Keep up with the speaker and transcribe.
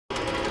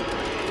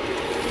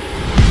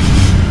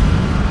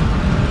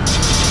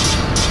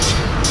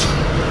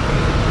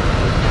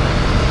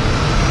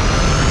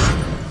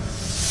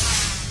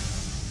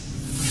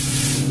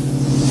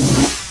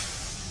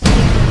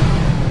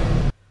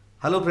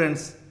Hello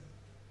friends,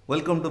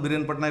 welcome to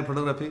बीरेनपटनायक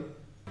photography.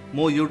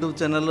 मो YouTube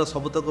channel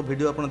सबुतक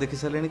video आप देखी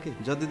सारे कि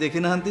जदि देखी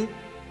ना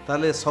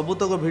ताले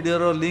सबुतक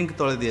वीडियोर लिंक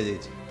तले दि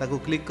जाइए,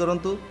 क्लिक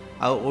करूँ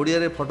आउ ओडिया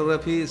रे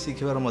फोटोग्राफी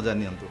शिखिबार मजा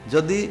नियंतु।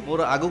 जदि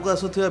मोर आगक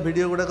आसुथिबा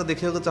वीडियो गुड़ाक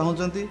देखा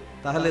चाहूँगी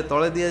ताहले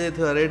तले दि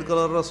जाइथिबा रेड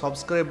कलर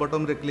सब्सक्राइब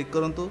बटन रे क्लिक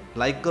करूँ,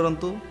 लाइक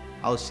करूँ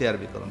आउ शेयर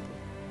भी करूँ।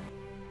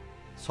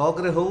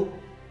 शौक रे हो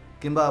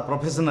किंबा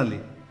प्रोफेशनली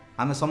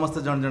आमे समस्त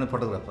जन जन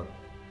फोटोग्राफर,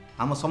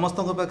 आम समस्त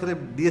पाखे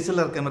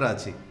DSLR कैमेरा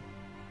अच्छी,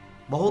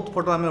 बहुत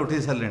फोटो आम उठे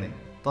सारे।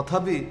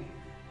 तथापि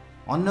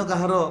अन्य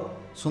कहार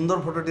सुंदर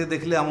फोटोटे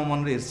देखले आम मन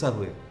में ईर्षा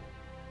हुए,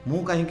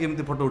 मु कहीं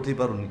एमती फोटो उठे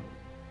पारुनी,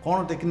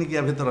 कौन टेक्निक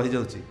या भीतर रही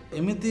जाउची।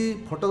 एमिति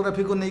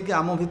फोटोग्राफी को लेकिन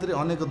आम भितर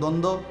अनेक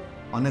द्वंद्व,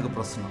 अनेक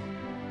प्रश्न,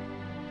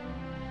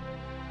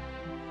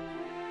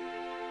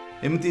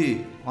 एमती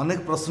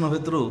अनेक प्रश्न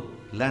भितर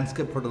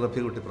लैंडस्केप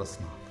फोटोग्राफी गोटे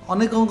प्रश्न।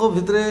 अनेकों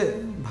भितर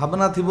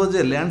भावना थिबो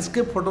जे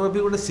लैंडस्केप फोटोग्राफी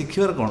गोटे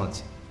शिखिबार कौन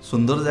अच्छी।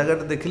 सुंदर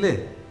जगह देखले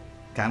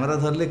कैमेरा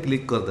धरले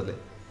क्लिक करदे,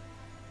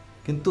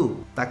 किंतु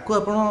ताकू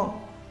आपण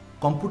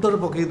कंप्यूटर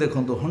पकई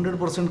देखूँ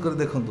 100% कर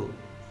देखूँ,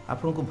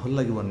 आपन को भल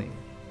लगे।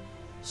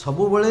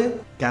 सबु बळे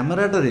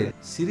कैमेराटे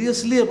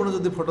सीरियसली आप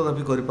जब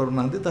फोटोग्राफी करि पारु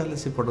नांती ताहले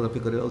से फोटोग्राफी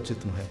करबा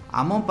उचित नुहे।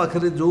 आम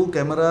पाखे जो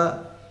कैमेरा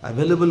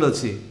अवेलेबल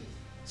अच्छी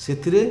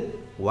से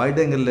वाइड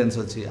एंगल लेंस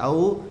अच्छी,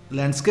 आउ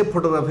लैंडस्केप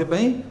फोटोग्राफी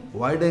पई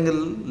वाइड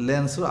एंगल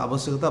लेंस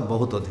आवश्यकता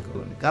बहुत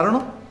अधिक,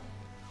 कारण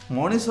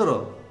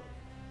मनीषर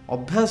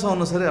अभ्यास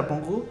अनुसार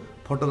आपको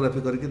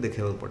फोटोग्राफी करके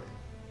देखा पड़े।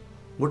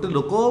 गोटे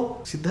लोक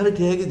सीधा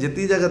ठिया है कि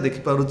जी जगह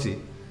देखिपारुची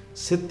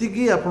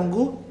सेतिकी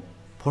आपको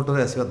फोटो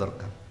आसवा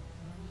दरकार,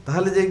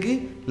 ताहले जाइए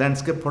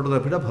लैंडस्केप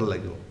फोटोग्राफीटा भल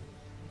लगे।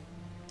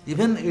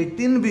 इवेन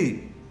 18 भी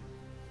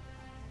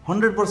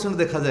 100%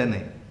 देखा जाए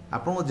नहीं,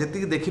 आपको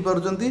जी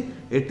देखिपारुचंती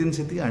 18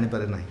 से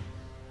आनीपारे ना,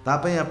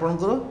 तापाई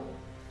आपणकर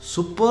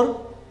सुपर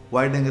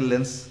वाइड एंगल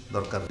लेंस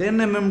दरकार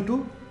 10mm टू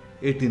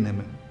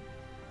 18mm।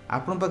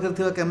 आपण पाखे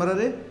थिबा कैमेरा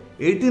रे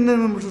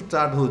 18mm टू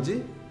स्टार्ट होची,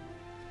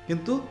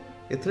 किंतु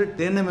एथरे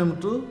 10mm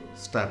टू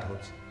स्टार्ट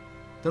होची,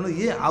 तेणु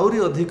ये आउरी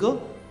अधिक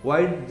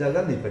वाइड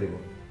जगह नहीं पारिबो।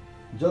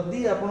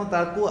 जदि आपण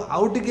ताको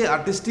आउ टिके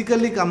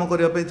आर्टिस्टिकली काम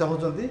करिया पई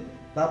चाहउचंती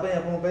तापई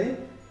आपण पई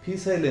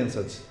फिश आई लेंस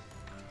अछि।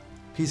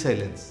 फिश आई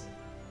लेंस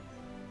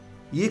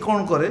ये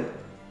कौन करे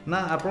ना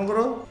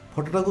आपणकर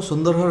फोटोटा को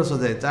सुंदर भाव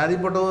सजाए,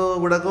 चारिपट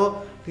गुड़ाक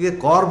टिके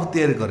कर्व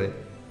तैयारी करे,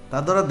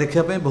 ताद्वारा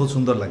देखापी बहुत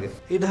सुंदर लगे।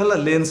 यहाँ है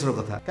लेंस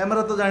कथा।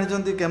 कैमेरा तो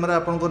जानते कैमेरा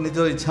आपको निज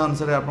इच्छा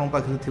अनुसार आप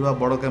पाखे थी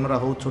बड़ कैमेरा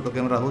हो छोट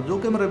कैमेरा हो जो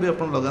कैमेरा भी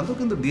आप लगातु,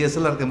 किंतु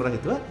DSLR कैमेरा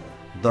होता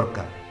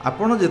दरकार।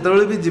 आपड़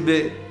जिते भी जीवे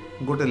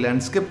गोटे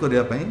लैंडस्केप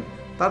करने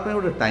तार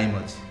गोटे टाइम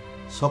अच्छी,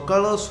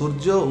 सकाळ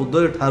सूर्य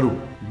उदय ठारू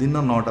दिन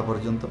 9टा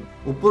पर्यंत,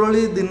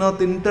 उपरली दिन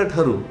 3टा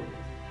ठारू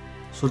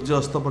सूर्य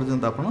अस्त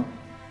पर्यंत आप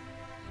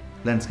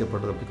लैंडस्केप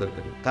फोटोग्राफी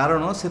करें,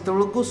 कारण से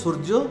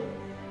सूर्य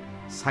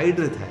साइड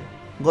रे थाए,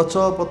 गछ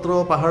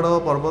पत्र पहाड़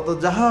पर्वत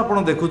जहाँ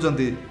आप देखुंट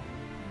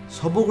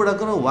सब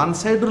गुड़ाकर वन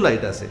साइड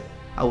लाइट आसे,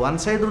 आ वन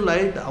साइड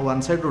लाइट आ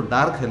वन साइड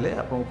डार्क हेले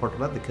आप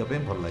फोटोटा देखापी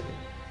भल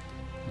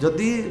लगे।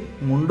 जदि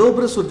मुंड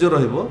उपर सूर्य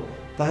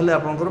रहा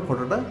आपंकर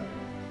फोटोटा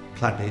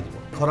फ्लाट हो,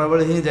 खरा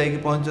बेले ही जाइए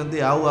पहुँचती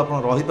आउ आप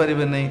रहीपर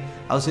नहीं,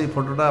 आउ से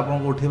फोटोटा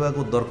आपको उठेबा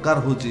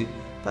दरकार होची,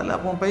 ताले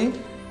आपन पई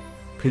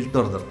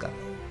फिल्टर दरकार,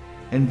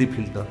 ND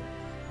filter,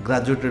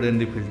 graduated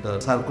ND filter,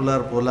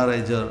 circular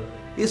पोलाराइजर,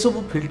 ये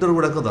सब फिल्टर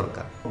गुड़ाक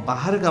दरकार।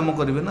 बाहर काम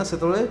करेंगे ना से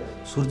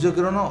सूर्य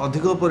किरण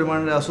अधिक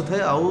परिमाण में आसुए,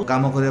 आउ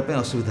काम करने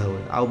असुविधा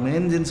हुए। आउ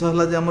मेन जिनस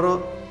है आमर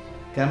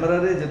कैमेरा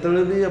रे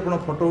जिते भी आप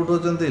फोटो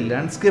उठाते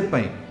लैंडस्केप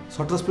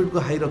शटर स्पीड को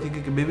हाई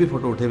रखिक भी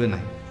फोटो उठेबे ना,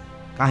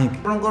 कहीं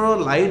आपंकर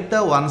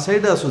लाइटा वन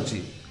साइड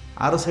आसूची,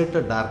 आर साइडटा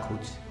डार्क हो,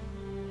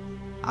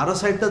 आर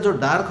साइडटा जो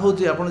डार्क हो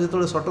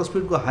जो शटर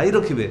स्पीड को हाई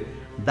रखिए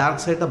डार्क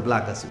साइडटा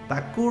ब्लैक आस,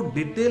 ताकू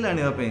डिटेल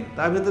आने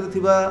ता भीतर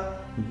थिबा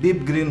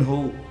डीप ग्रीन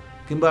हो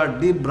किंबा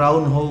डीप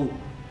ब्राउन हो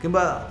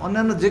किंबा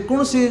अन्य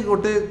जेकोसी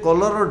गोटे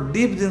कलर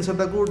डीप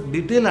जिनसटा को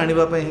डिटेल आने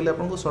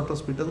आपको शटर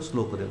स्पीड को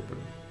स्लो करा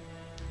पड़े।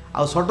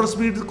 आ शटर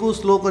स्पीड को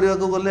स्लो करने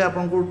को गले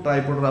आपको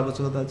ट्राइपॉड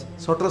आवश्यकता अच्छे।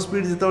 शटर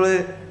स्पीड जिते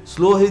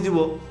स्लो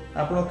हो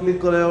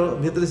क्लिक कर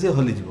भीतर सी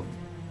हलीज,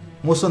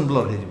 मोशन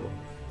ब्लर हो।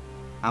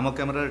 आम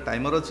कैमेरा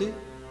टाइमर अच्छी,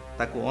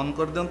 ताको ऑन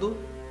कर दिंतु,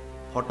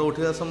 फोटो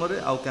उठा समय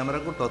आउ कैमेरा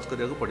को टच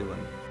करने को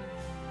पड़ोनी,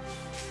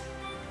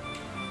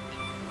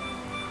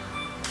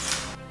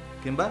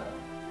 किंबा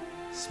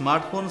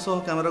स्मार्टफोन सह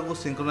कैमेरा को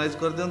सिंक्रोनाइज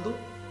कर दिंतु,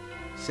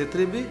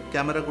 से भी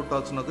कैमेरा को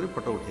टच न करी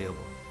फोटो उठे हम।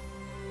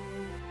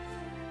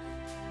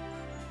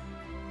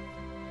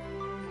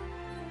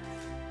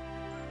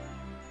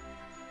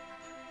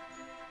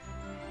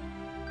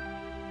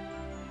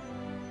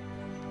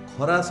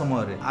 खरा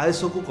समय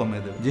ISO को कमे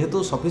दे,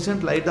 जेहेतु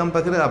सफिशिएंट लाइट आम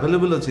पाखे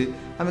अवेलेबल अच्छी,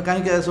 आम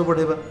कहीं ISO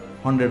बढ़ेबा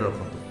 100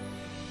 रखु,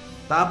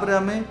 तापर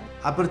आम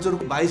आपर्चर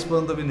को 22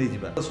 पर्यंत भी नहीं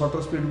जावा।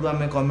 शटर स्पीड को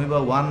आम कमेबा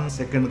 1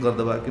 सेकेंड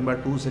करदे कि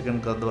 2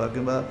 सेकेंड करदे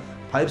कि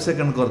 5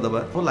 सेकेंड करदे,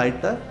 तो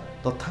लाइटा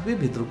तथापि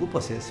भीतर को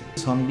पशि आस।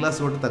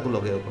 सनग्लास गोटे ताको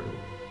लगे पड़ो,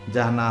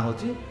 जहाँ ना हो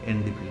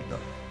ND फिल्टर।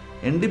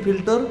 ND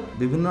फिल्टर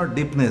विभिन्न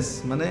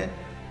डीपनेस माने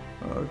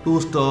 2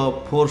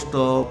 स्टॉप 4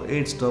 स्टॉप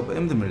 8 स्टॉप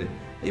एमती मिले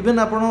इवेन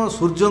आपण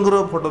सूर्यंकर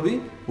फोटो भी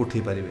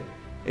उठे पारे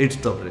 8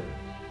 स्टॉप रे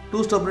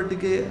 2 स्टॉप रे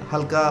टिके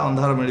हल्का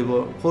अंधार मिलिबो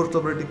 4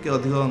 स्टॉप रे टिके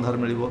अधिक अंधार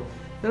मिलिबो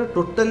एटा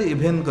टोटली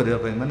इवेन करिया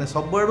पय माने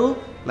सब आडू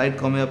लाइट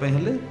कमेया पय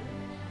हेले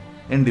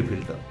एनडी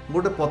फिल्टर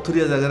गोटे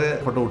पथुरिया जगह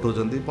फोटो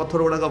उठाउछंती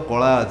पत्थर गुडा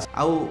कला अछि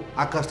आउ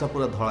आकाशटा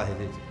पूरा धला हे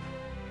जाय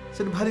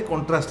से भारी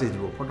कंट्रास्ट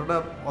हो फोटोटा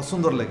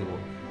असुंदर लगे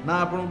ना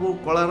आपन को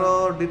कलार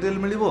डिटेल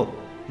मिलिबो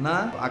ना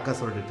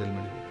आकाशर डिटेल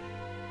मिलिबो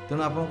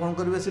तेणु आप कौन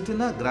करेंगे सेठी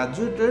ना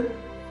ग्रेजुएटेड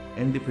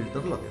एनडी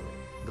फिल्टर लगे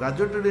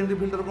ग्रेजुएटेड एनडी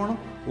फिल्टर कौन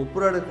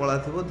ऊपर आड़े कला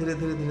थी धीरे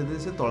धीरे धीरे धीरे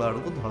से तल आड़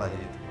को धला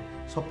हो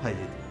सफा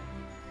हो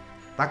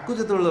ताकू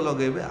जो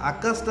लगे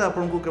आकाशटा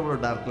आपन को केवल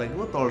डार्क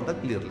लगे तलटा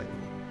क्लीयर लगे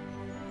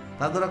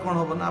ता द्वारा कौन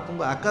हम ना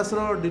आपको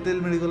आकाशर डिटेल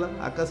मिलगला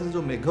आकाश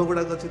जो मेघ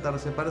गुड़ाक अच्छी तार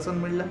सेपारेसन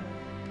मिलला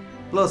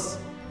प्लस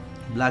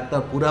ब्लैकटा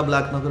पूरा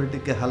ब्लैक नक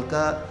टिके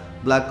हल्का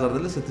ब्लैक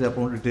करदे से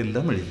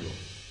डिटेलटा मिल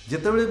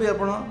जितेबाला भी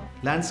आप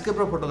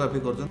लैंडस्केप फोटोग्राफी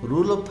कर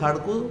रूल ऑफ थर्ड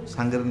को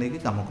सांगे नहीं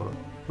कम कर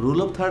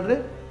रूल ऑफ थर्ड रे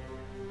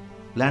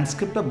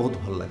लैंडस्केपटा बहुत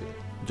भल लगे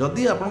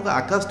जदि आपन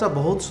आकाशटा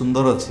बहुत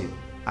सुंदर अच्छी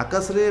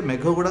आकाश रे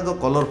मेघ गुड़ाक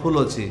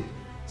कलरफुल अच्छी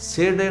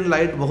शेड एंड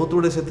लाइट बहुत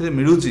गुड़े से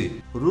मिलूची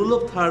रूल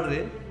ऑफ थर्ड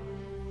रे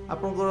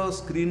आपंकर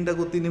स्क्रीन टाक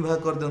 3 भाग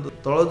कर दिंतु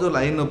तल जो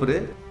लाइन उपरे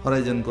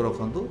हराइजन को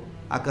रखु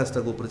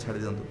आकाशटा को ऊपर छाड़ी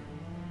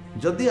दिंतु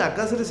जदि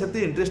आकाश रे सेते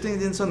इंटरेस्टिंग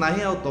जिनस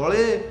नाही आ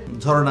तले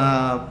झरणा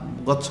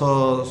गछ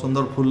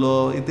सुंदर फूल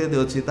इत्यादि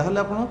अच्छी ताहले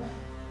आपण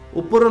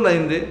ऊपर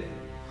लाइन रे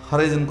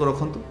हराइजन को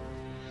रखु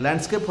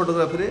लैंडस्केप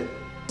फोटोग्राफी रे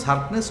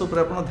शार्पनेस उपर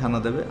आपण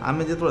ध्यान देबे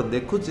आमे जेतले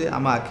देखुचे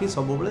आम आखि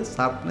सब बेले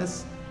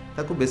शार्पनेस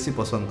ताको बेसी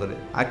पसंद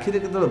करे आखि रे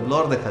केतले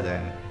ब्लर देखा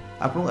जाए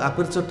आपन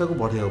अपर्चर टाको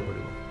बढ़िया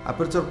पड़ो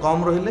अपर्चर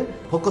कम रहिले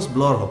फोकस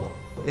ब्लर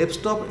हम एफ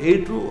स्टॉप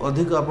 8 रु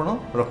अधिक आपण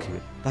रखिबे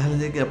ताहले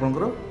जे कि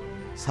आपनकर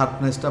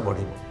शार्पनेसटा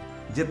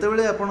बढ़िबो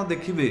जेतेबेले आपण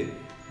देखिबे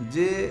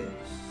जे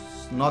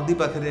नदी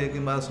पाखरे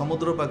किंबा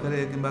समुद्र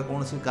पाखरे किंबा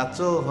कोनसी काच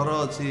घर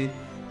अछि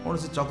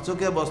कोनसी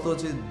चकचकिया वस्तु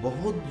अछि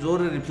बहुत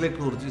जोर रिफ्लेक्ट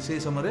करूछि से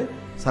समय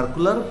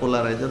सर्कुलर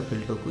पोलराइजर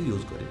फिल्टर को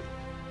यूज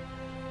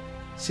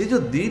करिवे से जो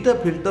दीटा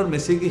फिल्टर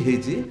मिसेकी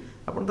हेछि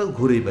आपण त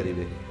घुरई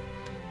परिबे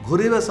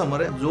घुरैबा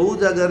समय जो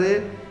जगह रे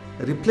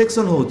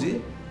रिफ्लेक्शन होछि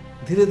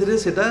धीरे धीरे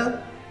सेटा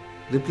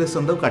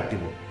रिफ्लेक्शन टा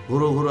काटिबो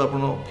घुरो घुरो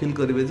आपण फील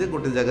करिवे जे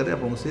गोटे जगह रे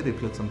आपण से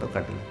रिफ्लेक्शन टा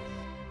काटिला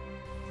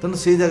तेणु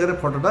से जगह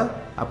फोटोटा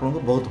आपको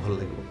बहुत भल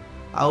लगे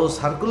आउ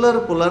सर्कुलर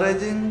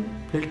पोलराइजिंग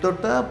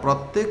फिल्टरटा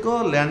प्रत्येक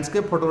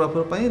लैंडस्केप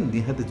फोटोग्राफर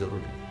निहाती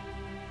जरूरी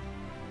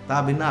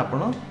ता बिना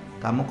आपण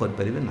काम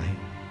करें ना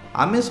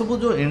आमे सब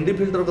जो एनडी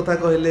फिल्टर कथा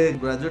कहले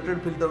ग्रेजुएटेड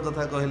फिल्टर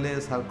कथा कहले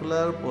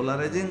सर्कुलर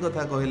पोलराइजिंग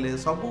कथा कहले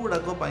सब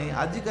गुड़ाक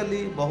आजिकल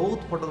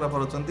बहुत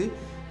फोटोग्राफर अच्छा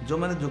जो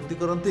मैंने जुक्ति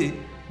करती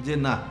जे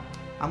ना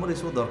आमर ये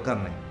सब दरकार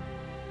नहीं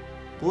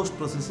पोस्ट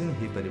प्रोसेसिंग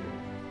हो पार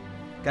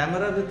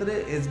कैमेरा भितर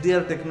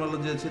एचडीआर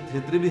टेक्नोलोजी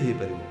अच्छी भी हो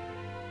पार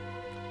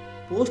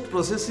पोस्ट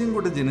प्रोसेसिंग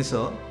गोटे जिनिस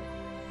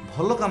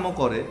भल काम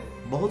करे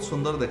बहुत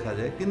सुंदर देखा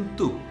जाए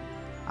किंतु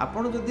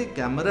आपण जदि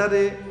कैमेरा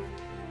रे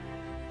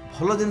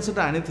भल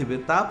जिनसटा आनी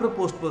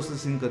पोस्ट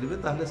प्रोसेसिंग करेंगे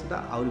ताहले सेटा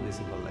आउरी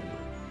बेसी भल लगे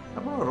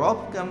आप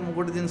रफ कैम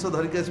गोटे जिनस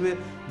धरिक आसबे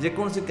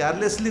जेकोसी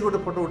केयरलेसली गोटे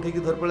फोटो उठेकी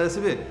धर पड़े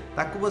आसबे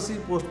ताकू बसी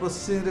पोस्ट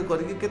प्रोसेसिंग रे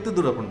करके केते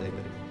दूर आपण जाई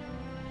परिबे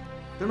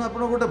तेणु आप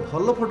गोटे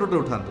भल फोटोटे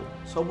उठातु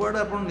सबुआड़े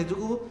आप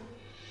निजको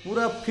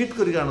पूरा फिट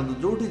करके आणतु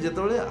जोठी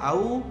जेतबेले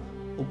आउ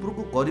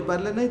उपरको करि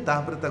पारले नै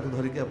तापर ताकू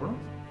धरिके आपण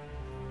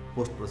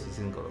पोस्ट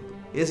प्रोसेसिंग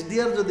करतु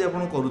एचडीआर जदि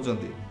आपण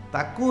करूचंती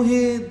ताकू ही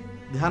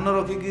ध्यान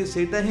रखिकी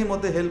सेटा ही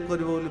मते हेल्प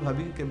करिवो बोली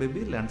भाबी केबे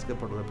भी लैंडस्केप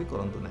फोटोग्राफी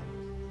करंतु ना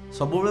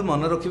सबुबेले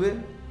मन रखिबे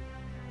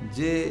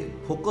जे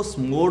फोकस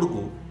मोड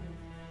को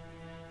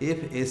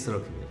एफएस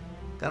रखिबे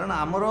कारण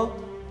आमर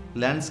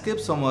लैंडस्केप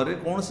समय रे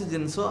कौन सी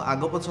जिनस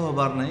आग पछ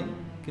होबार नहीं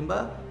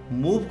किंबा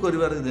मूव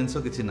करिवार जिनस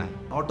किछि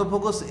नाही ऑटो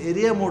फोकस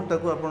एरिया मोड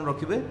टाको आपण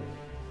रखिबे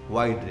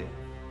वाइड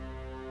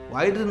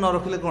रे न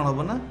रखिले कौन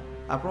होबो ना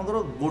आपनकर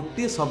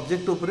गोटे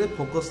सब्जेक्ट उपरे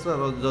फोकस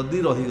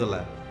जदि रही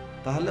गला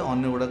ताहले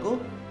अन्य गुडा को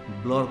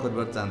ब्लर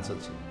करबार चांस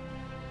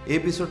अछि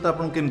एपिसोड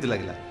आपन केमति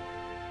लागिला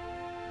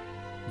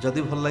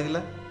जदि भल लागिला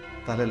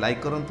ताहले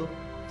लाइक करंतु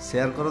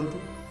शेयर करंतु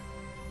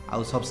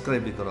आउ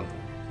सब्सक्राइब भी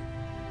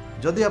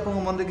करंतु जदि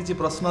आपन मन रे किछि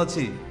प्रश्न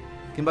अछि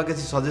किंबा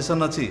किछि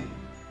सजेशन अछि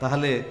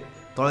ताहले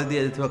तळे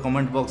दिया जैथिबा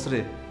कमेंट बॉक्स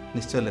रे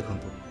निश्चय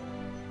लिखंतु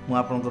मु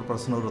आपनकर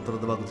प्रश्न उत्तर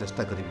देबाक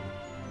चेष्टा करिवि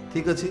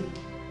ठीक अछि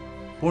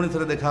पुणी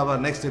थरे देखा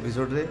नेक्स्ट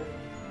एपिसोड रे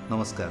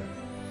नमस्कार।